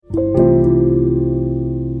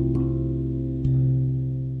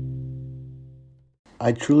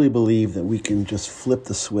I truly believe that we can just flip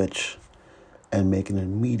the switch and make an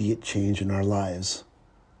immediate change in our lives.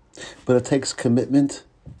 But it takes commitment,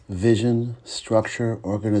 vision, structure,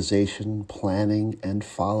 organization, planning, and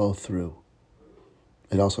follow through.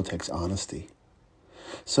 It also takes honesty.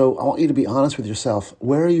 So I want you to be honest with yourself.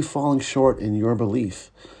 Where are you falling short in your belief?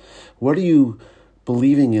 What are you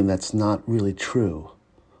believing in that's not really true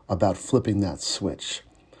about flipping that switch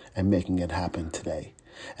and making it happen today?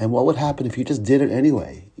 And what would happen if you just did it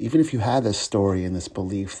anyway? Even if you had this story and this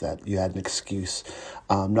belief that you had an excuse,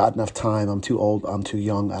 not enough time, I'm too old, I'm too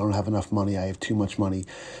young, I don't have enough money, I have too much money,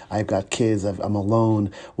 I've got kids, I'm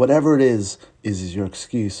alone. Whatever it is your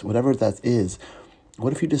excuse. Whatever that is,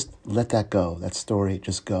 what if you just let that go, that story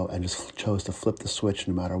just go, and just chose to flip the switch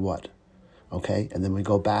no matter what? Okay? And then we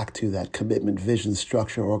go back to that commitment, vision,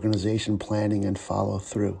 structure, organization, planning, and follow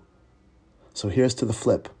through. So here's to the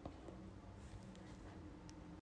flip.